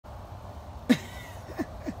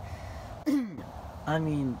I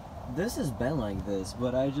mean, this has been like this,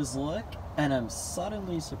 but I just look and I'm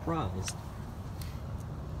suddenly surprised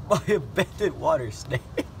by a abandoned water snake.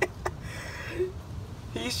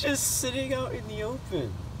 He's just sitting out in the open.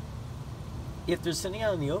 If they're sitting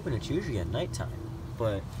out in the open, it's usually at nighttime.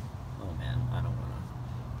 But, oh man, I don't want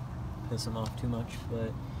to piss him off too much,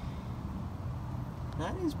 but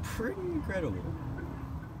that is pretty incredible.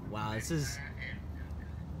 Wow, this is...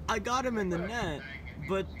 I got him in the net,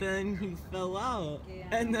 but then he fell out,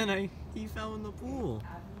 and then he fell in the pool.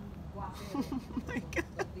 Oh my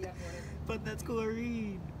god. But that's cool to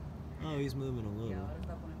read. Oh, he's moving a little.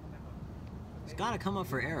 He's gotta come up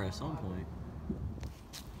for air at some point.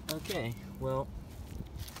 Okay, well,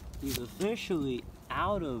 he's officially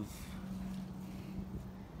out of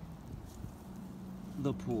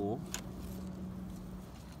the pool.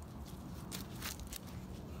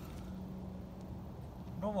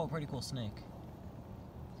 Normal, pretty cool snake.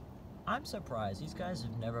 I'm surprised. These guys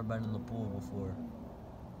have never been in the pool before.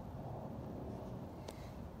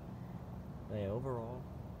 But yeah, overall,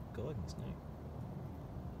 good looking snake.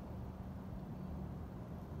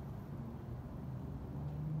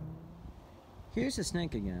 Here's the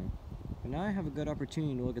snake again. And now I have a good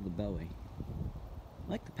opportunity to look at the belly.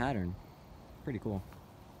 I like the pattern. Pretty cool.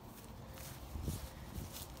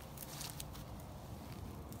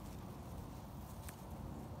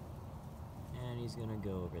 And he's gonna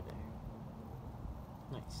go over there.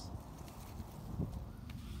 Nice.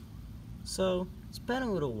 So, it's been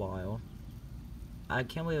a little while. I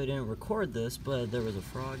can't believe I didn't record this, but there was a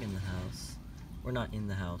frog in the house. Or not in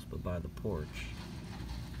the house, but by the porch.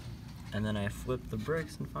 And then I flip the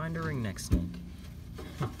bricks and find a ringneck snake.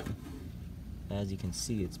 As you can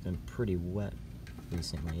see, it's been pretty wet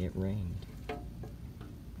recently. It rained. But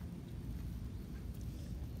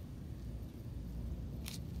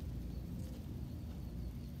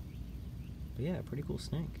yeah, pretty cool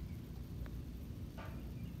snake.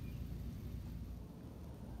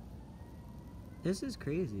 This is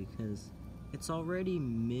crazy because it's already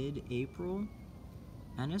mid-April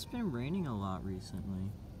and it's been raining a lot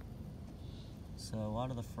recently. So a lot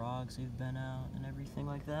of the frogs have been out and everything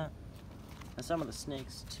like that. And some of the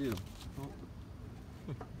snakes too. Oh.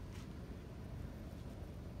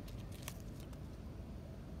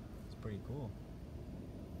 It's pretty cool.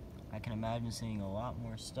 I can imagine seeing a lot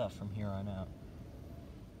more stuff from here on out.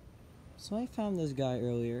 So I found this guy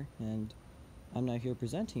earlier, and I'm not here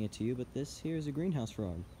presenting it to you, but this here is a greenhouse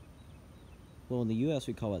frog. Well, in the US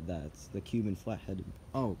we call it that. It's the Cuban flat-headed...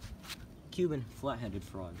 Oh, Cuban flat-headed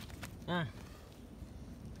frog.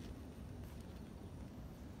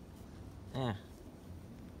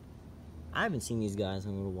 I haven't seen these guys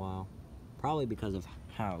in a little while. Probably because of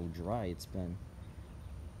how dry it's been.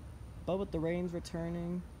 But with the rains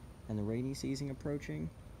returning and the rainy season approaching,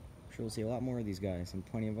 I'm sure we'll see a lot more of these guys and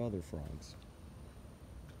plenty of other frogs.